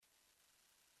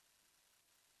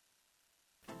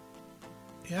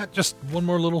Yeah, just one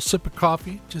more little sip of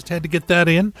coffee. Just had to get that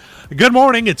in. Good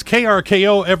morning. It's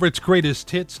KRKO, Everett's Greatest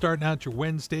Hits, starting out your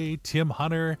Wednesday. Tim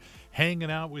Hunter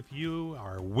hanging out with you.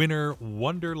 Our Winter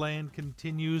Wonderland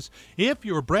continues. If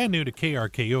you're brand new to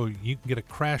KRKO, you can get a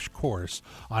crash course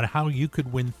on how you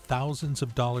could win thousands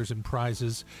of dollars in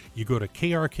prizes. You go to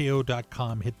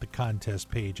krko.com, hit the contest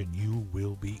page, and you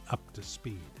will be up to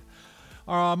speed.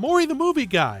 Maury the Movie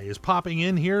Guy is popping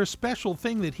in here. Special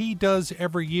thing that he does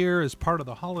every year as part of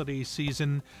the holiday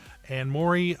season. And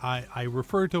Maury, I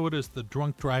refer to it as the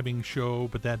drunk driving show,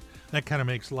 but that kind of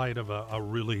makes light of a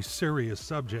really serious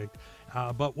subject.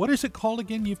 But what is it called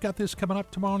again? You've got this coming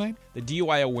up tomorrow night? The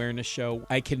DUI Awareness Show.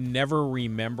 I can never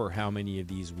remember how many of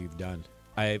these we've done.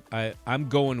 I'm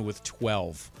going with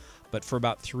 12. But for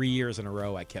about 3 years in a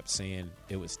row, I kept saying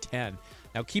it was 10.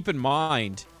 Now, keep in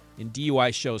mind, in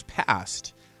DUI shows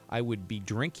past, I would be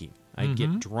drinking. I'd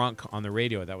get drunk on the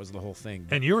radio. That was the whole thing.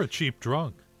 And you're a cheap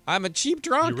drunk. I'm a cheap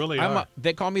drunk. You really are.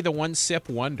 They call me the one-sip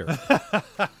wonder.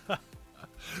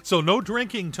 So no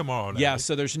drinking tomorrow night. Yeah,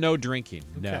 so there's no drinking.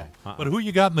 Okay. No. But who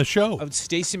you got in the show?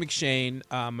 Stacey McShane,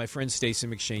 my friend Stacey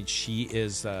McShane. She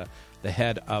is the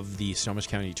head of the Snohomish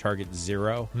County Target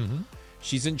Zero. Mm-hmm.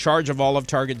 She's in charge of all of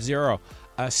Target Zero.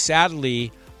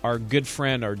 Sadly, our good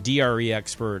friend, our DRE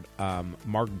expert,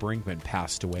 Mark Brinkman,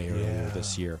 passed away earlier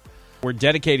this year. We're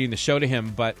dedicating the show to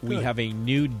him, but we have a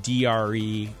new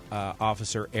DRE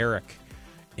officer, Eric,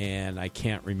 and I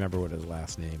can't remember what his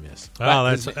last name is.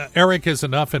 Oh, Eric is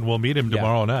enough, and we'll meet him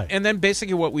tomorrow night. And then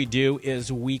basically what we do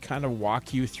is we kind of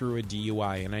walk you through a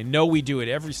DUI, and I know we do it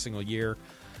every single year,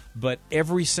 but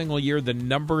every single year the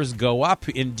numbers go up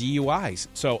in DUIs.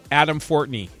 So Adam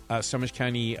Fortney, Snohomish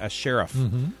County Sheriff,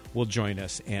 will join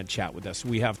us and chat with us.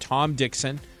 We have Tom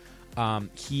Dixon.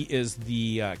 He is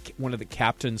the one of the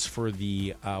captains for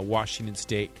the Washington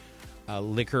State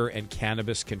Liquor and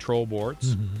Cannabis Control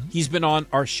Boards. Mm-hmm. He's been on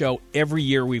our show every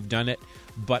year we've done it,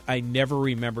 but I never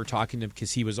remember talking to him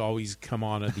because he was always come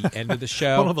on at the end of the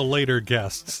show. One of the later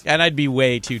guests. And I'd be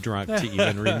way too drunk to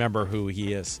even remember who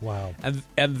he is. Wow.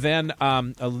 And then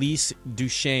Elise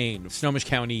Duchesne, Snohomish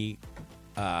County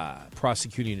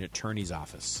Prosecuting Attorney's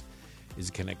Office, is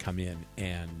going to come in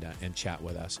and chat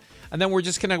with us. And then we're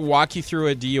just going to walk you through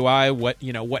a DUI,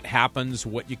 what happens,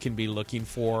 what you can be looking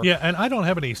for. Yeah, and I don't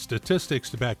have any statistics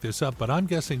to back this up, but I'm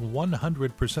guessing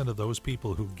 100% of those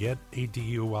people who get a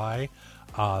DUI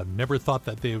never thought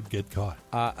that they would get caught.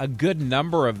 A good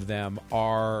number of them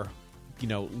are,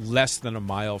 less than a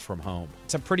mile from home.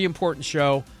 It's a pretty important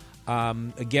show.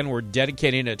 Again, we're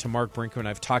dedicating it to Mark Brinkman.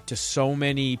 I've talked to so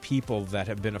many people that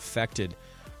have been affected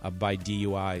by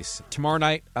DUIs. Tomorrow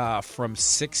night from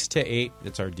 6 to 8,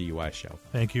 it's our DUI show.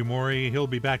 Thank you, Maury. He'll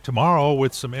be back tomorrow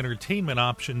with some entertainment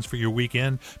options for your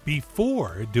weekend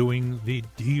before doing the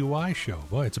DUI show.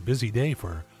 Boy, it's a busy day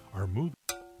for our movie.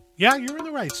 Yeah, you're in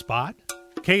the right spot.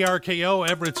 KRKO,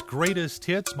 Everett's Greatest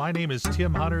Hits. My name is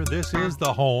Tim Hunter. This is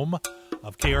the home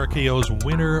of KRKO's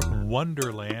Winter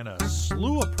Wonderland, a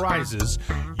slew of prizes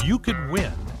you could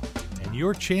win, and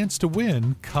your chance to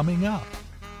win coming up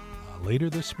later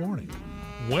this morning.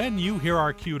 When you hear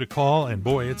our cue to call, and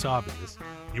boy, it's obvious,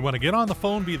 you want to get on the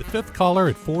phone, be the fifth caller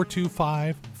at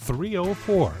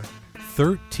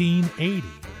 425-304-1380.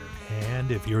 And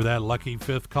if you're that lucky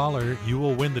fifth caller, you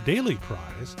will win the daily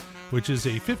prize, which is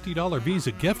a $50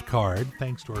 Visa gift card,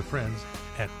 thanks to our friends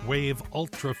at Wave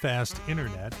Ultra Fast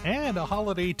Internet, and a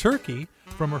holiday turkey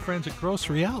from our friends at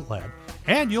Grocery Outlet.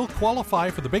 And you'll qualify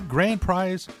for the big grand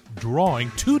prize drawing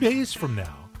 2 days from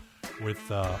now,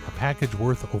 with a package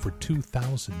worth over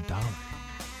 $2,000.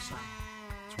 So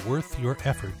it's worth your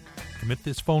effort. Commit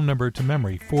this phone number to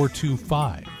memory,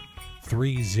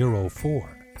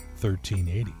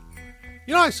 425-304-1380.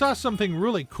 I saw something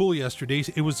really cool yesterday.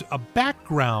 It was a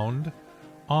background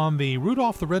on the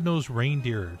Rudolph the Red-Nosed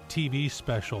Reindeer TV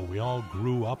special we all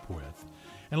grew up with.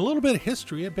 And a little bit of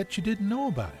history I bet you didn't know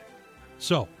about it.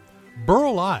 So,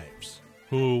 Burl Ives,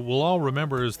 who we'll all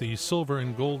remember as the silver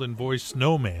and golden voiced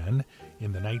snowman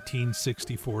in the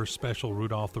 1964 special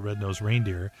Rudolph the Red-Nosed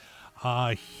Reindeer,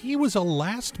 he was a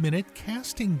last-minute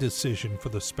casting decision for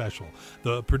the special.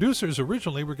 The producers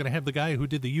originally were going to have the guy who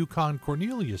did the Yukon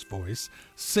Cornelius voice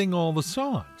sing all the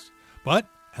songs. But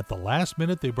at the last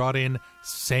minute, they brought in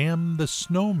Sam the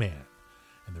Snowman.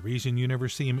 And the reason you never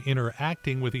see him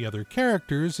interacting with the other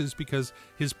characters is because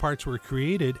his parts were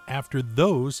created after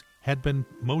those had been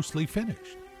mostly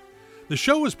finished. The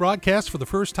show was broadcast for the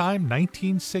first time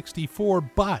 1964,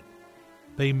 but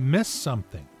they missed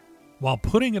something. While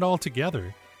putting it all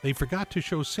together, they forgot to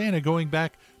show Santa going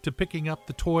back to picking up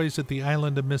the toys at the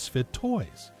Island of Misfit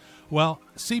Toys. Well,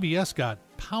 CBS got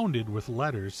pounded with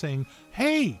letters saying,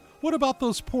 "Hey, What about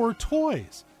those poor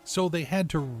toys? So they had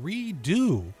to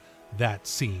redo that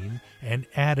scene and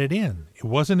add it in. It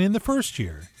wasn't in the first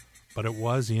year, but it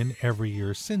was in every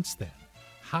year since then.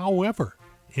 However,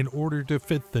 in order to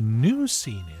fit the new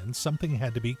scene in, something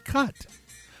had to be cut.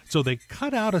 So they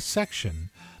cut out a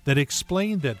section that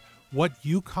explained that what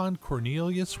Yukon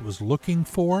Cornelius was looking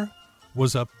for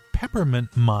was a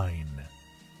peppermint mine,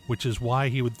 which is why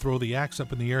he would throw the axe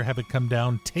up in the air, have it come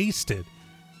down, taste it,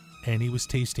 and he was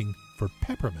tasting for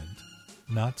peppermint,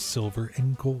 not silver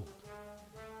and gold.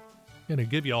 Going to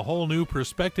give you a whole new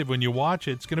perspective when you watch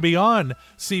it. It's going to be on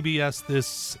CBS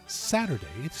this Saturday,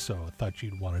 so I thought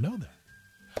you'd want to know that.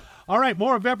 All right,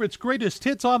 more of Everett's Greatest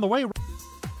Hits on the way.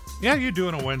 Yeah, you're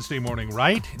doing a Wednesday morning,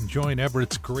 right? Enjoying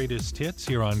Everett's Greatest Hits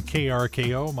here on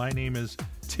KRKO. My name is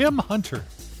Tim Hunter.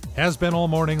 Has been all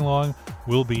morning long,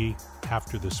 will be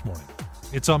after this morning.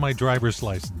 It's on my driver's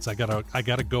license. I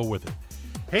gotta go with it.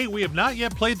 Hey, we have not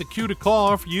yet played the cue to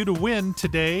call for you to win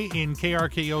today in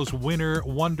KRKO's Winter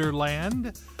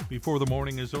Wonderland. Before the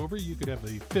morning is over, you could have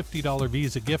a $50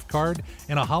 Visa gift card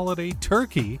and a holiday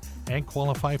turkey and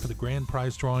qualify for the grand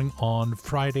prize drawing on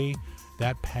Friday.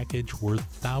 That package worth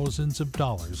thousands of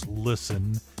dollars.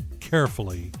 Listen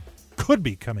carefully. Could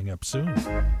be coming up soon.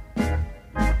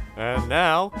 And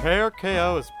now,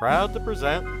 KRKO is proud to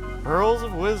present Pearls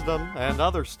of Wisdom and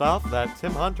other stuff that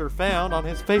Tim Hunter found on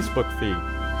his Facebook feed.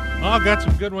 I've got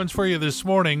some good ones for you this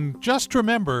morning. Just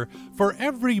remember, for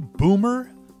every boomer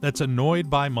that's annoyed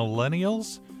by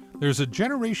millennials, there's a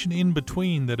generation in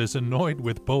between that is annoyed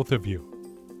with both of you.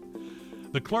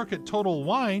 The clerk at Total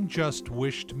Wine just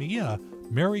wished me a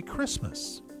Merry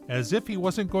Christmas, as if he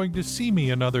wasn't going to see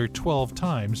me another 12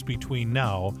 times between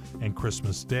now and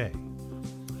Christmas Day.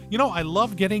 You know, I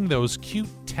love getting those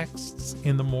cute texts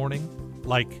in the morning,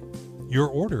 like, your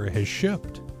order has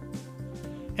shipped.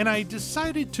 And I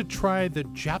decided to try the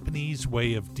Japanese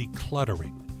way of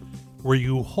decluttering, where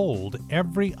you hold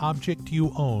every object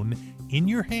you own in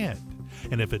your hand,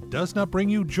 and if it does not bring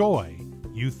you joy,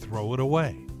 you throw it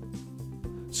away.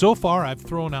 So far, I've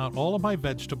thrown out all of my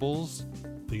vegetables,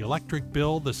 the electric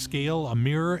bill, the scale, a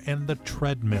mirror, and the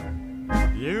treadmill.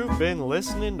 You've been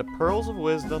listening to Pearls of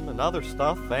Wisdom and other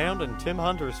stuff found in Tim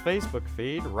Hunter's Facebook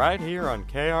feed right here on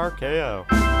KRKO.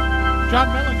 John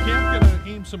Mellencamp going to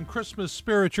aim some Christmas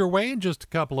spirit your way in just a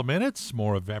couple of minutes.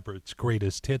 More of Everett's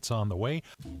Greatest Hits on the way.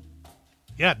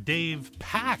 Yeah, Dave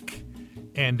Pack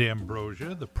and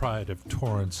Ambrosia, the pride of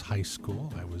Torrance High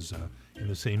School. I was in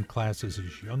the same class as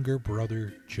his younger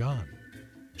brother, John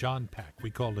Pack. We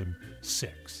called him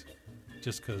Six,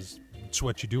 just because it's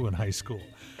what you do in high school.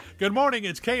 Good morning,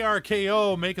 it's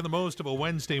KRKO, making the most of a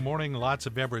Wednesday morning. Lots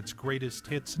of Everett's Greatest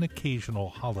Hits, an occasional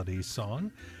holiday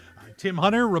song. Tim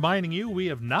Hunter reminding you we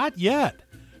have not yet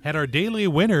had our daily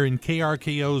winner in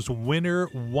KRKO's Winter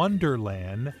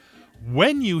Wonderland.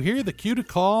 When you hear the cue to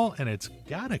call, and it's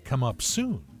got to come up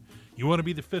soon, you want to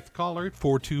be the fifth caller at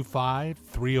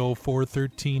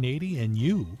 425-304-1380, and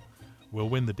you will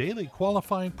win the daily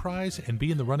qualifying prize and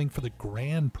be in the running for the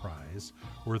grand prize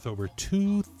worth over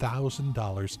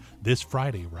 $2,000 this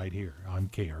Friday right here on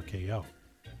KRKO.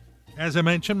 As I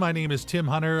mentioned, my name is Tim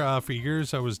Hunter. For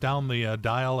years, I was down the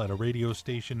dial at a radio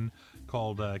station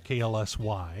called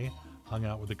KLSY. Hung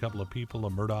out with a couple of people, a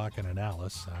Murdoch and an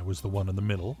Alice. I was the one in the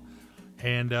middle.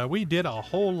 And we did a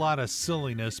whole lot of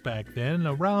silliness back then.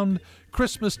 Around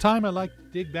Christmas time, I like to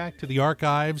dig back to the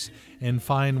archives and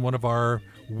find one of our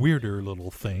weirder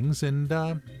little things. And,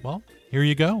 well, here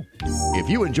you go. If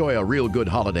you enjoy a real good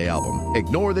holiday album,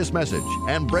 ignore this message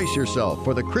and brace yourself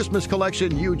for the Christmas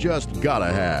collection you just gotta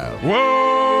have.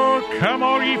 Whoa, come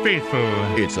all ye faithful.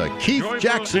 It's a Keith Joyful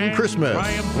Jackson and Christmas.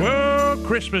 Whoa,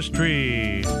 Christmas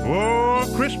tree. Whoa,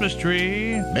 Christmas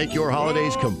tree. Make your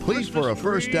holidays Whoa, complete Christmas for a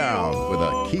first tree. down with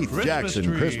a Whoa, Keith Christmas Jackson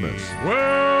tree. Christmas.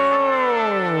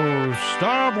 Whoa,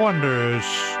 star of wonders,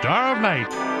 star of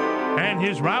night. And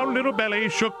his round little belly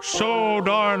shook so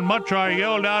darn much I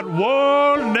yelled out,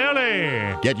 "Whoa,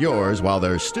 Nelly!" Get yours while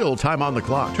there's still time on the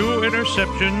clock. 2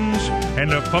 interceptions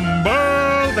and a fumble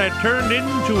that turned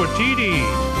into a TD.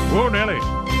 Whoa, Nelly.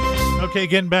 Okay,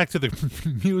 getting back to the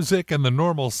music and the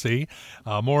normalcy.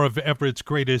 More of Everett's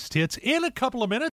Greatest Hits in a couple of minutes.